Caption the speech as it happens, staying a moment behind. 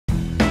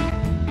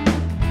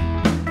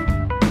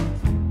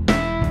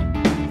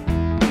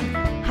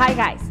Hi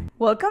guys,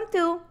 welcome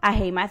to a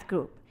Hey Math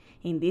group.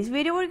 In this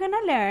video we're going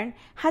to learn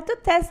how to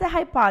test the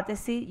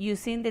hypothesis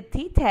using the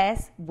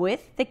t-test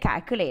with the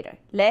calculator.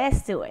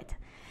 Let's do it.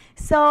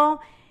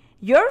 So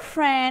your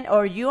friend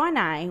or you and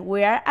I,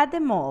 we are at the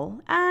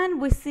mall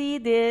and we see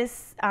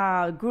this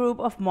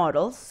group of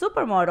models,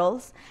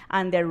 supermodels,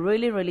 and they're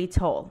really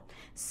tall.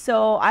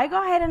 So I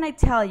go ahead and I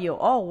tell you,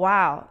 oh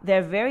wow,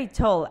 they're very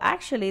tall.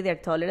 Actually, they're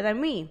taller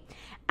than me.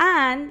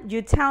 And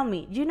you tell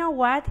me, you know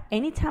what?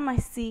 Anytime I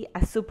see a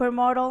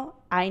supermodel,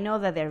 I know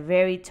that they're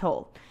very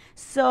tall.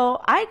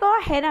 So I go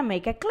ahead and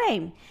make a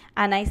claim.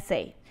 And I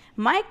say,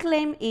 my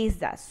claim is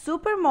that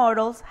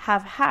supermodels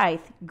have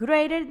height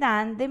greater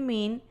than the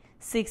mean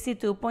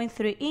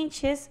 62.3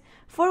 inches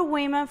for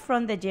women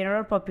from the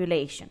general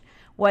population.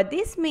 What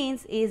this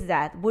means is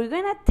that we're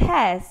going to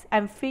test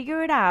and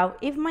figure it out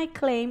if my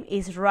claim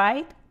is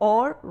right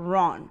or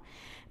wrong.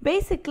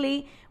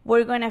 Basically,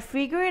 we're going to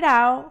figure it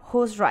out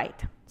who's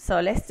right. So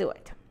let's do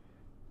it.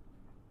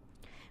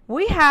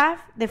 We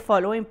have the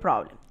following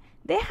problem.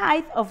 The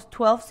height of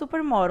 12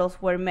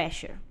 supermodels were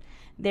measured.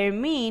 Their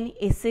mean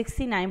is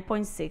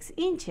 69.6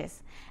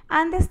 inches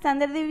and the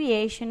standard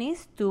deviation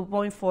is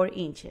 2.4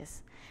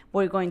 inches.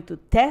 We're going to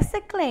test the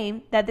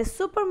claim that the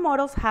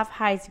supermodels have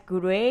heights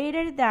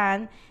greater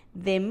than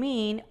the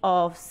mean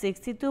of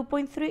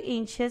 62.3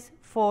 inches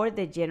for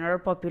the general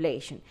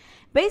population.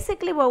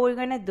 Basically, what we're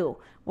going to do,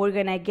 we're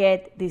going to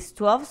get these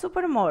 12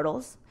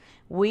 supermodels,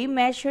 we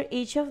measure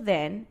each of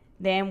them,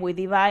 then we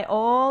divide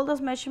all those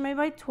measurements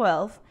by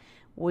 12,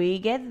 we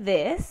get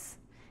this,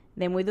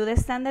 then we do the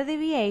standard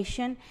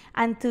deviation,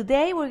 and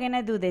today we're going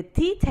to do the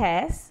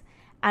t-test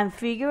and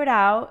figure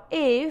out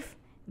if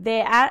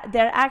their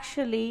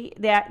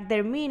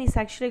mean is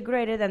actually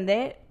greater than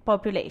the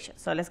population.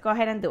 So let's go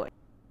ahead and do it.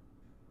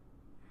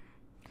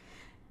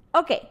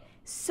 Okay,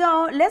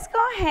 so let's go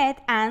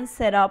ahead and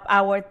set up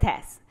our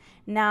test.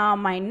 Now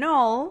my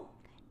null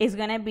is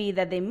going to be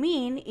that the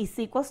mean is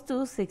equals to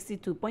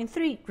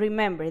 62.3.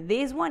 Remember,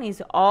 this one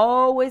is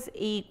always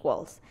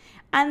equals.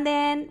 And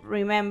then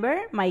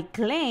remember, my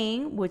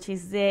claim, which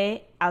is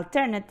the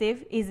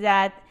alternative, is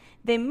that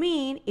the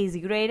mean is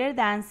greater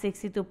than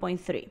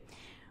 62.3.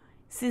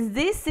 Since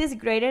this is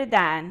greater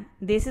than,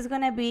 this is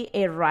going to be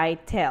a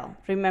right tail.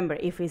 Remember,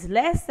 if it's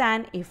less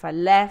than, if a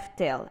left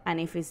tail.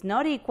 And if it's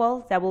not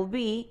equal, that will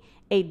be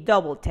a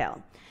double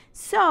tail.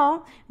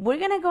 So we're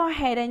going to go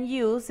ahead and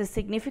use the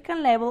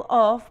significant level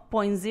of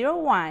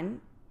 0.01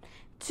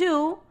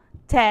 to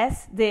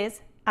test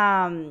this,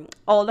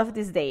 all of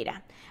this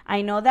data.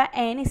 I know that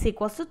n is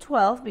equals to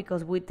 12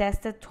 because we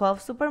tested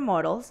 12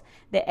 supermodels.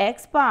 The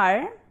x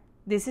bar,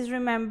 this is,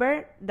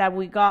 remember that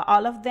we got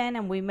all of them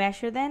and we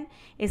measured them,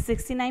 is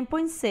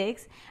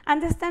 69.6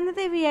 and the standard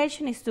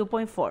deviation is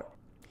 2.4.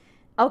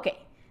 Okay,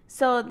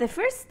 so the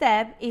first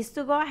step is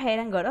to go ahead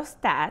and go to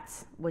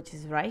stats, which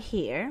is right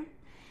here,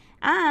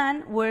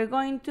 and we're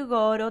going to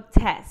go to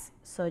test.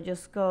 So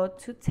just go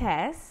to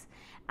test,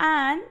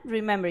 and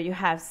remember you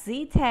have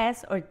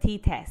z-test or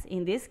t-test.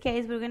 In this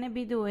case, we're going to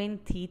be doing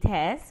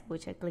t-test,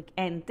 which I click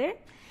enter,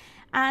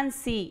 and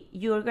see,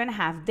 you're going to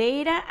have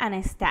data and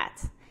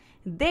stats.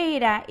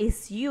 Data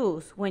is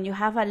used when you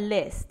have a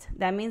list.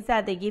 That means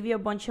that they give you a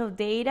bunch of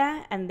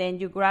data and then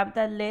you grab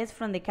that list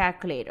from the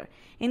calculator.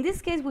 In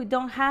this case, we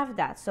don't have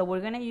that, so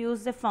we're going to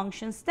use the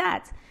function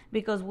stats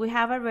because we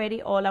have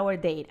already all our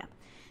data.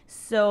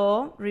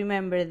 So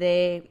remember,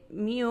 the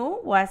mu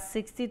was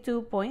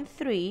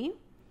 62.3,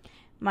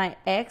 my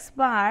x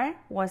bar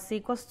was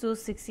equals to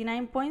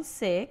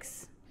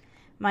 69.6,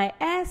 my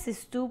s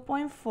is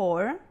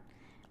 2.4,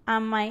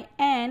 and my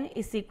n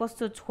is equals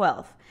to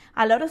 12.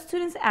 A lot of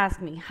students ask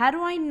me, how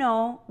do I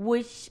know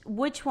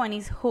which one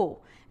is who?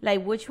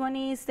 Like which one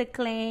is the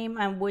claim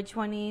and which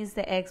one is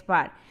the x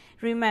bar?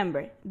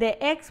 Remember,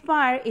 the x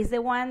bar is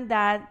the one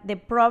that the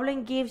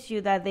problem gives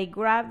you, that they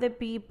grabbed the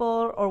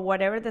people or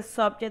whatever the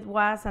subject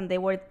was and they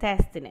were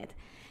testing it.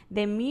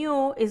 The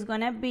mu is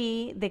going to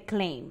be the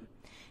claim.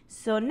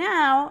 So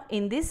now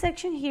in this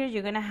section here,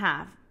 you're going to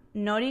have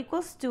not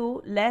equals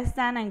to, less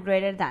than, and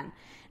greater than.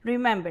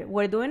 Remember,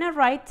 we're doing a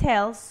right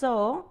tail,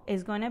 so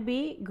it's going to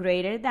be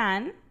greater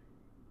than.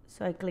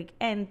 So I click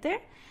enter,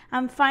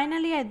 and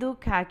finally I do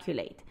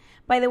calculate.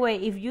 By the way,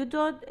 if you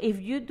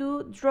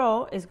do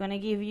draw, it's going to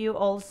give you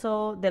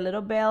also the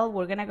little bell.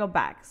 We're going to go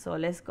back. So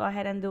let's go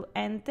ahead and do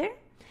enter,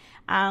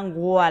 and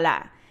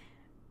voila.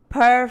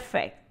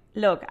 Perfect.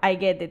 Look, I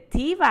get the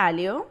t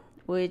value,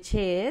 which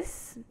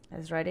is,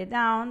 let's write it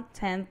down,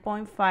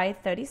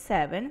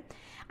 10.537.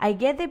 I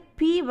get the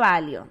p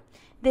value.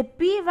 The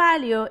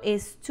p-value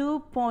is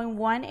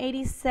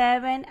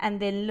 2.187, and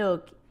then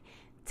look,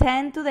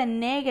 10 to the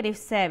negative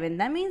 7.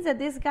 That means that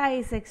this guy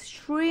is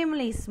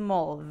extremely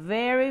small,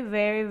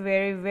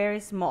 very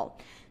small.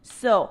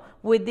 So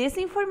with this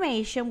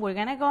information, we're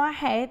going to go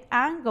ahead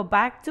and go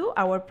back to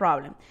our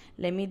problem.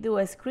 Let me do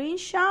a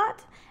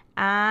screenshot,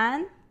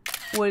 and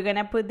we're going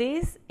to put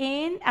this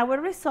in our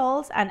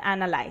results and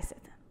analyze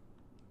it.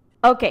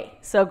 Okay,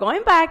 so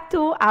going back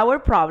to our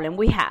problem,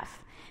 we have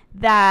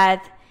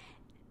that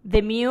the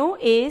mu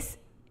is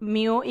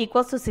mu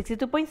equals to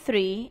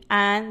 62.3,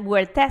 and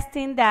we're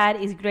testing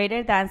that is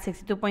greater than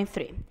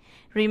 62.3.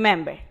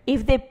 Remember,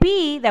 if the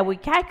p that we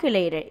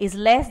calculated is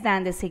less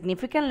than the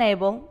significant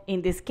level,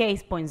 in this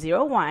case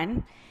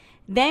 0.01,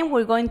 then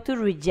we're going to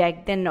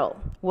reject the null.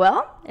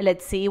 Well,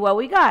 let's see what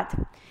we got.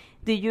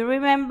 Do you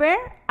remember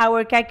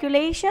our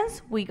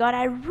calculations? We got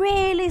a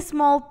really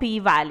small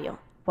p-value.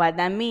 What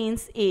that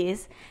means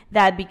is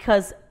that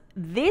because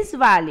this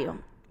value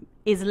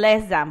is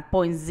less than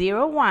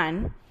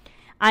 0.01,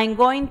 I'm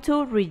going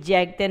to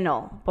reject the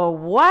null. But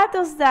what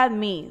does that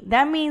mean?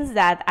 That means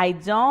that I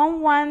don't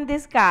want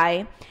this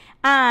guy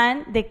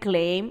and the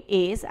claim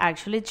is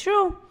actually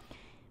true.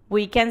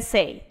 We can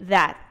say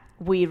that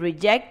we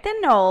reject the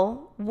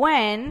null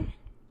when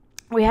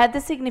we had the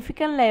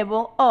significant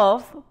level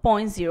of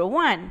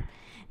 0.01.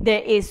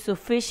 There is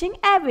sufficient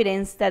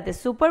evidence that the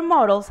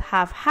supermodels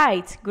have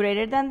heights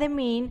greater than the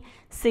mean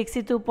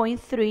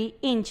 62.3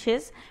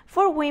 inches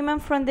for women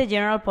from the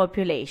general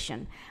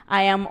population.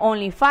 I am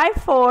only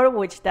 5'4",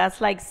 which that's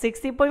like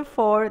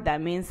 60.4.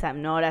 That means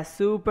I'm not a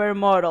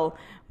supermodel,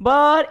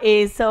 but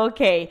it's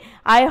okay.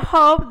 I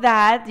hope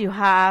that you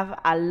have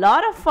a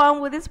lot of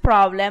fun with this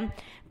problem.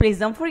 Please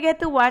don't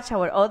forget to watch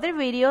our other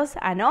videos,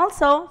 and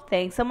also,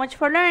 thanks so much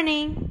for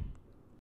learning.